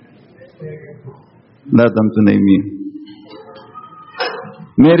لا ده انتوا نايمين.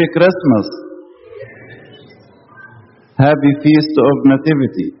 Merry Christmas. Happy Feast of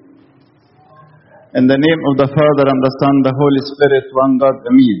Nativity. In the name of the Father and the Son, the Holy Spirit, one God,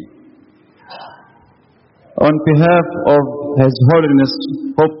 Amen. On behalf of His Holiness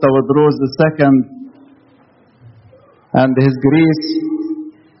Pope Tawadros II and His Grace,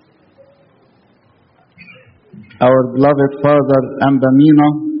 our beloved Father Ambamino,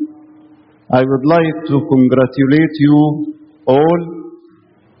 I would like to congratulate you all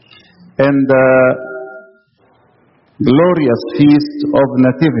in the glorious feast of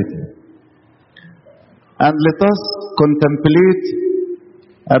Nativity. And let us contemplate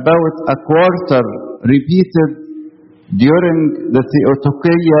about a quarter repeated during the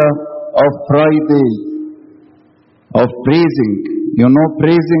Theotokia of Friday of praising. You know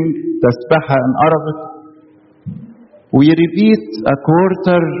praising, tasbaha in Arabic. We repeat a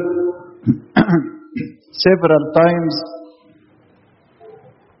quarter several times,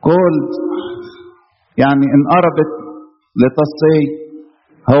 called يعني in Arabic, let us say,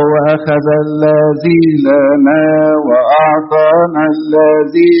 هو أخذ الذي لنا وأعطانا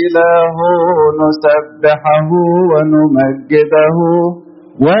الذي له نسبحه ونمجده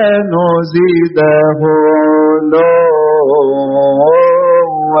ونزيده علوا.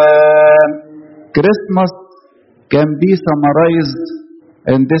 Christmas can be summarized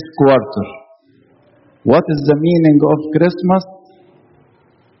in this quarter. What is the meaning of Christmas?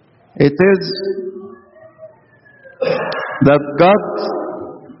 It is that God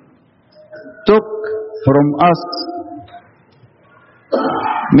took from us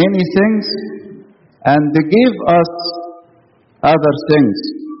many things and gave us other things.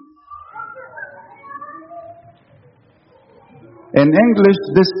 In English,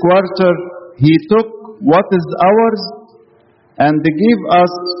 this quarter, He took what is ours and gave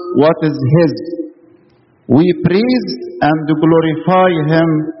us what is His. We praise and glorify Him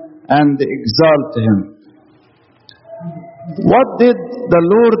and exalt Him. What did the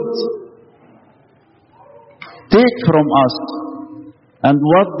Lord take from us? And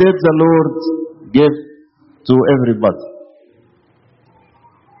what did the Lord give to everybody?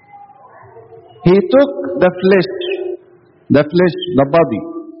 He took the flesh, the body,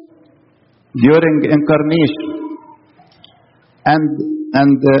 during incarnation. And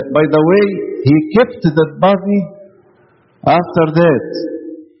by the way, He kept that body after that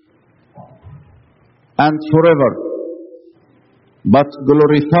and forever, but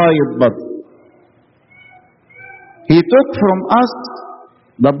glorified body. He took from us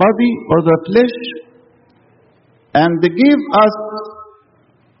the body or the flesh and gave us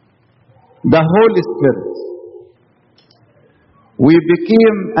the Holy Spirit. We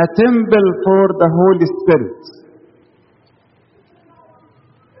became a temple for the Holy Spirit.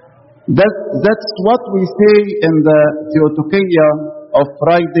 That's what we say in the Theotokia of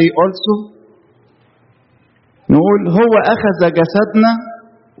Friday also. نقول هو أخذ جسدنا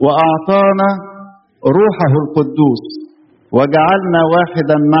وأعطانا روحه القدوس وجعلنا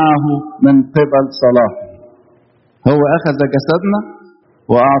واحدا معه من قبل صلاحه. هو أخذ جسدنا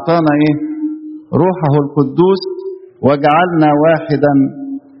وأعطانا روحه القدوس وجعلنا واحدا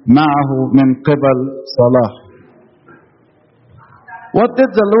معه من قبل صلاحه. What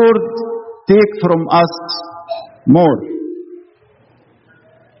did the Lord take from us more?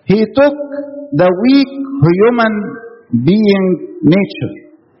 He took the weak human being nature,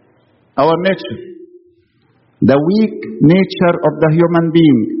 our nature, the weak nature of the human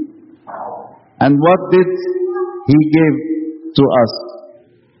being. And what did He give to us?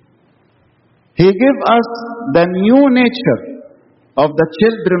 He gave us the new nature of the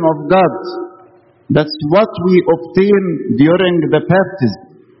children of God. That's what we obtain during the baptism.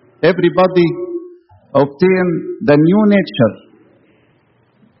 Everybody obtain the new nature.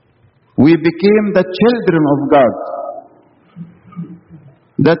 We became the children of God.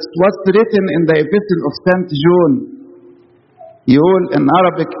 That's what's written in the Epistle of St. John. يقول in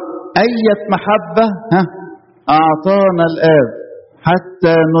Arabic, أية محبة أعطانا الآب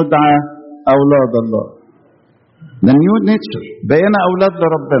حتى ندعى أولاد الله. The new nature. بقينا أولاد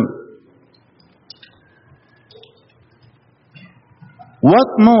لربنا.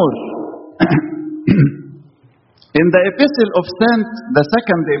 What more? In the the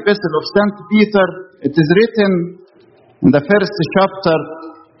second epistle of St. Peter, it is written in the first chapter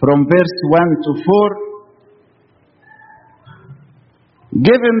from verse 1 to 4,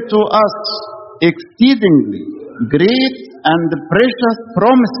 given to us exceedingly great and precious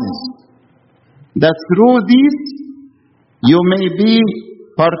promises, that through these you may be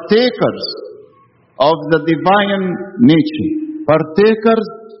partakers of the divine nature, partakers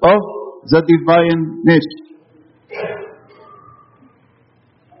of the divine nature.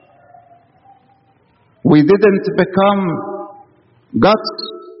 We didn't become gods,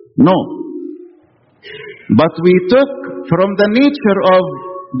 no. But we took from the nature of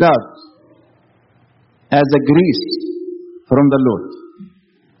God as a grace from the Lord.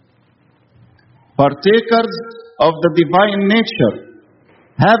 Partakers of the divine nature,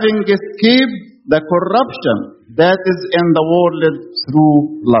 having escaped the corruption that is in the world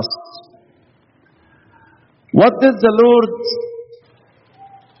through lust. What did the Lord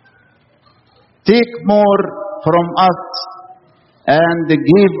take more from us and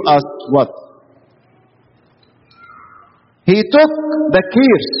give us what? He took the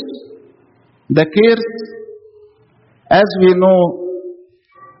cares. The cares, as we know,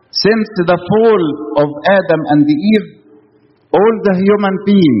 since the fall of Adam and Eve, all the human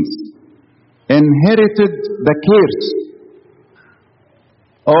beings inherited the cares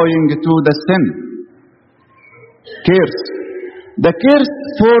owing to the sin. Cares. The cares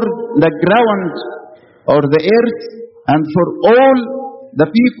for the ground or the earth and for all the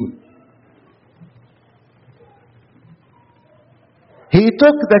people. He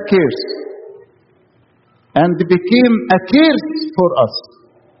took the cares and became a curse for us.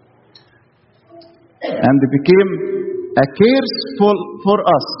 And became a curse for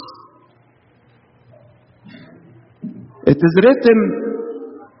us. It is written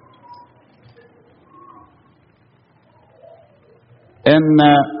in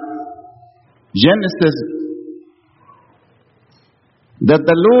Genesis that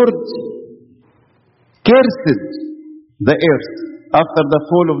the Lord cursed the earth after the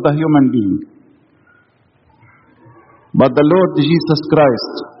fall of the human being. But the Lord Jesus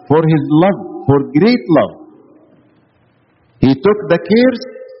Christ, for His love, for great love, He took the curse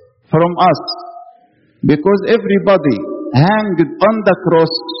from us, because everybody hanged on the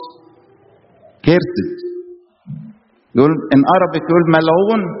cross cursed. يقول in Arabic يقول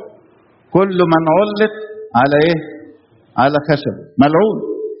ملعون كل من علق على ايه؟ على خشب. ملعون.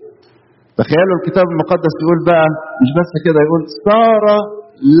 تخيلوا الكتاب المقدس يقول بقى مش بس كده، يقول صار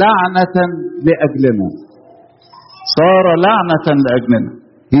لعنة لأجلنا. صار لعنة لأجلنا.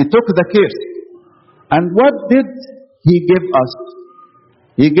 He took the curse. And what did He give us?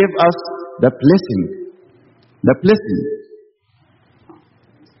 He gave us the blessing. The blessing.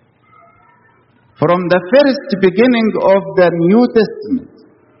 From the first beginning of the New Testament,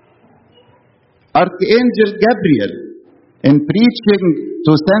 Archangel Gabriel, in preaching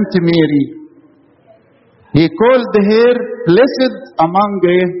to Saint Mary, he called her blessed among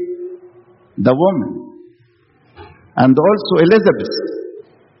the women. And also Elizabeth,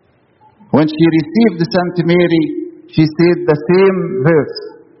 when she received Saint Mary, she said the same verse.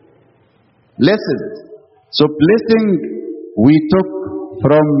 Blessed. So blessing we took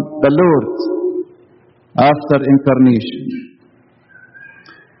from the Lord after incarnation.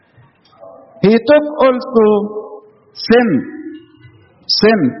 He took also sin.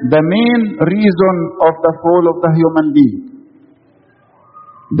 Sin, the main reason of the fall of the human being.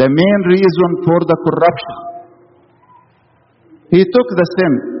 The main reason for the corruption. He took the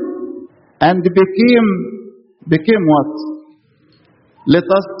sin and became what? Let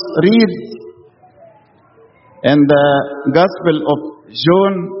us read in the Gospel of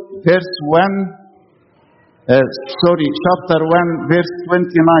John, chapter 1, verse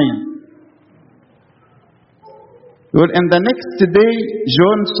 29. Well, in the next day,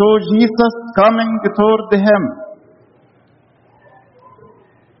 John saw Jesus coming toward him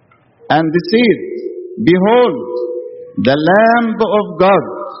and said, "Behold, the Lamb of God,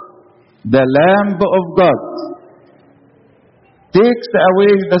 the Lamb of God, takes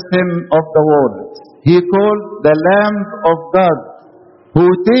away the sin of the world." He called the Lamb of God, who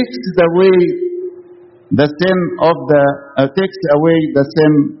takes away the sin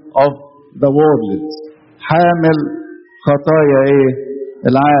of the world. حامل خطايا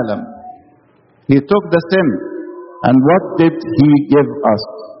العالم. He took the sin, and what did He give us?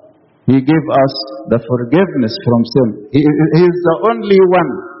 He gave us the forgiveness from sin. He is the only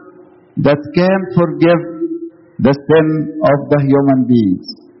one that can forgive the sin of the human beings.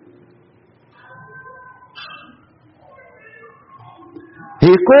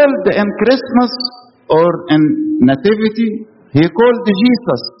 He called in Christmas or in Nativity, He called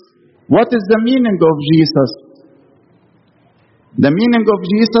Jesus. What is the meaning of Jesus? The meaning of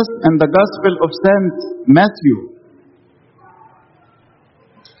Jesus in the Gospel of Saint Matthew.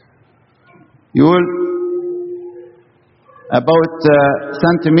 You will, about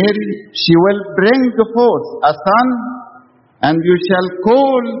Saint Mary, she will bring forth a son, and you shall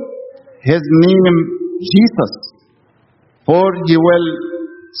call his name Jesus, for he will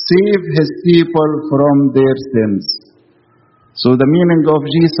save his people from their sins. So the meaning of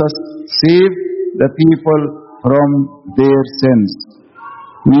Jesus, save the people from their sins,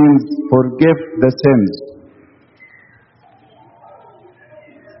 means forgive the sins.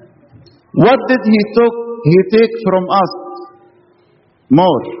 What did he take from us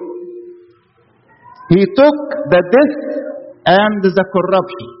more? He took the death and the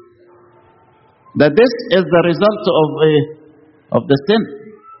corruption. The death is the result of the sin.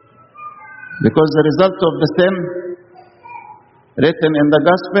 Because the result of the sin written in the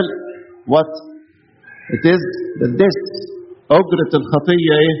gospel, what? It is the death. أجرة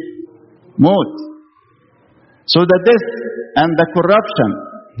الخطية موت. So the death and the corruption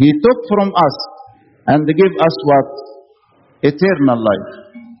he took from us and gave us what? Eternal life.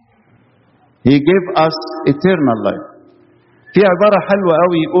 He gave us eternal life. في عبارة حلوة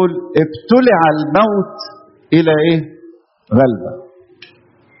قوي يقول ابتلع الموت إلى غلبة.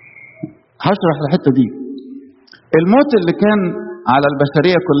 هشرح الحتة دي. الموت اللي كان على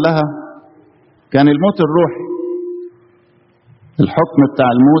البشرية كلها كان الموت الروحي. الحكم بتاع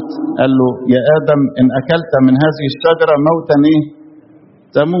الموت قال له يا آدم إن أكلت من هذه الشجرة موتا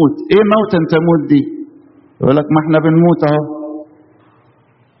تموت. موتا تموت دي؟ يقول لك ما احنا بنموت اهو.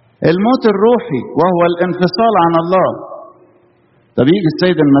 الموت الروحي وهو الانفصال عن الله. طب يجي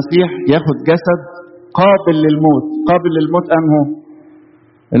السيد المسيح ياخد جسد قابل للموت. قابل للموت أنه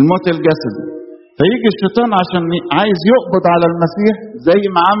الموت الجسدي. فيجي الشيطان عشان عايز يقبض على المسيح زي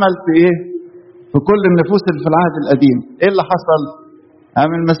ما عمل في كل النفوس اللي في العهد القديم. ايه اللي حصل؟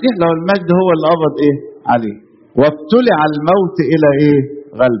 قام المسيح له المجد هو اللي قبض عليه. وابتلع الموت الى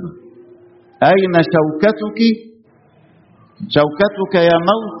غلبة. اين شوكتك يا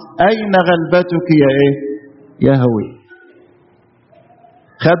موت؟ اين غلبتك يا هوي؟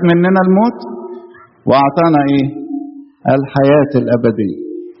 خد مننا الموت واعطانا الحياة الابدية.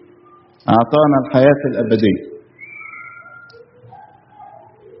 اعطانا الحياة الابدية.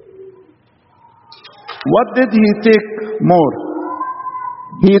 What did he take more?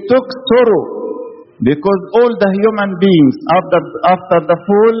 He took sorrow, because all the human beings after the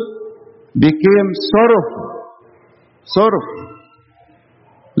fall became sorrowful.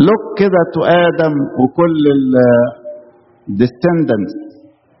 Look كده to آدم وكل descendants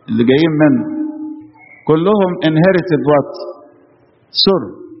اللي جايين منه كلهم inherited what?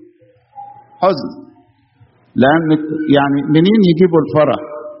 sorrow. حزن. لأن يعني منين يجيبوا الفرح؟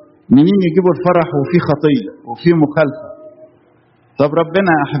 منين يجيبوا الفرح وفي خطية وفي مخالفة؟ طب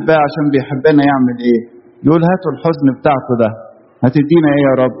ربنا يا أحبائي عشان بيحبنا يعمل يقول هاتوا الحزن بتاعكم ده، هتدينا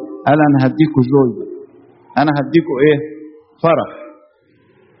يا رب؟ قال أنا هديكوا جوي، أنا هديكوا فرح.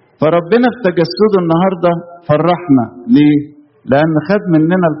 فربنا في تجسده النهاردة فرحنا. ليه؟ لأن خد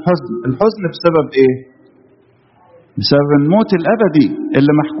مننا الحزن بسبب بسبب الموت الأبدي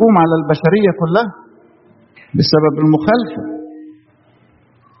اللي محكوم على البشرية كلها بسبب المخالفة.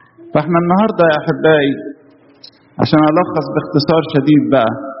 فاحنا النهاردة يا أحبائي عشان ألخص باختصار شديد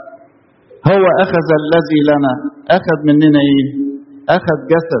بقى، هو أخذ الذي لنا، أخذ مننا أخذ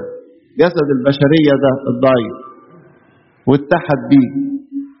جسد البشرية ده الضعيف واتحد بيه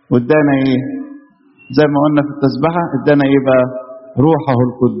وادانا زي ما قلنا في التسبحة ادانا بقى روحه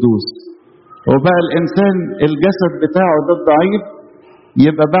القدوس. وبقى الإنسان الجسد بتاعه ده الضعيف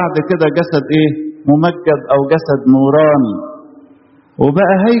يبقى بعد كده جسد ممجد أو جسد نوراني.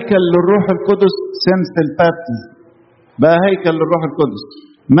 وبقى هيكل للروح القدس سنس البابتيزم، بقى هيكل للروح القدس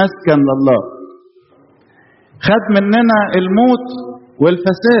مسكن لله. خد مننا الموت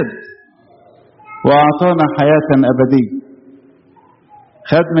والفساد وأعطانا حياة أبدية.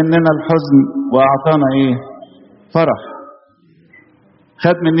 خد مننا الحزن وأعطانا فرح.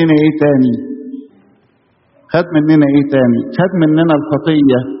 خد مننا تاني؟ خد مننا تاني؟ خد مننا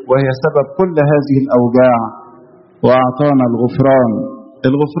الخطية وهي سبب كل هذه الأوجاع وأعطانا الغفران.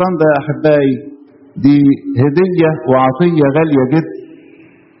 الغفران ده يا أحبائي دي هدية وعطية غالية جدا.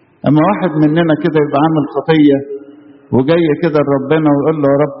 أما واحد مننا كده يبقى عامل خطية وجاي كده لربنا ويقول له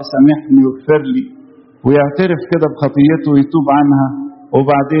يا رب سامحني واغفر لي، ويعترف كده بخطيته ويتوب عنها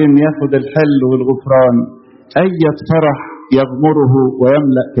وبعدين ياخد الحل والغفران، أي فرح يغمره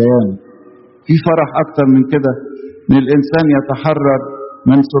ويملأ كيانه. في فرح أكتر من كده من الإنسان يتحرر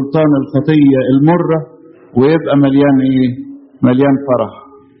من سلطان الخطية المرة ويبقى مليان فرح.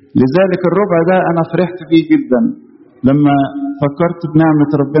 لذلك الربع ده أنا فرحت بيه جدا لما فكرت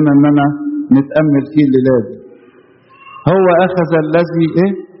بنعمة ربنا أن أنا نتأمل فيه الليلة. هو أخذ الذي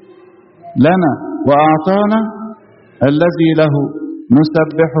لنا وأعطانا الذي له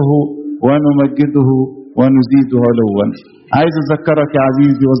نسبحه ونمجده ونزيده علوا. عايز أذكرك يا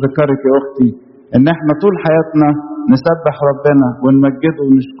عزيزي وأذكرك يا أختي ان احنا طول حياتنا نسبح ربنا ونمجده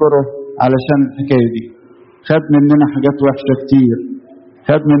ونشكره علشان الحكاية دي. خد مننا حاجات وحشة كتير،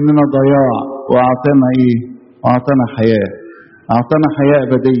 خد مننا ضياع، واعطانا ايه؟ واعطانا حياة، اعطانا حياة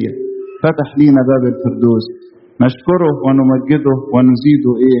ابدية، فتح لينا باب الفردوس. نشكره ونمجده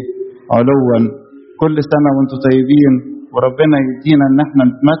ونزيده ايه؟ علوا. كل سنة وانتم طيبين، وربنا يدينا ان احنا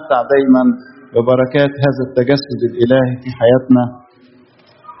نتمتع دايما ببركات هذا التجسد الالهي في حياتنا.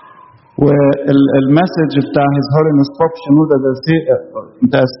 والمسج بتاع His Holiness Pope شنودة ده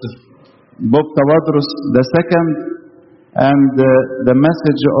متأسف بوب تبادرس the second and the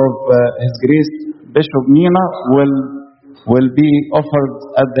message of His Grace Bishop Nina will be offered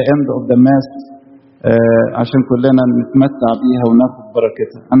at the end of the Mass عشان كلنا نتمتع بيها وناخد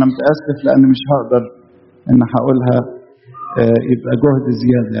بركتها. أنا متأسف لأن مش هقدر إن هقولها، يبقى جهد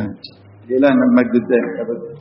زيادة يعني. إلهنا المجد الدائم أبدا.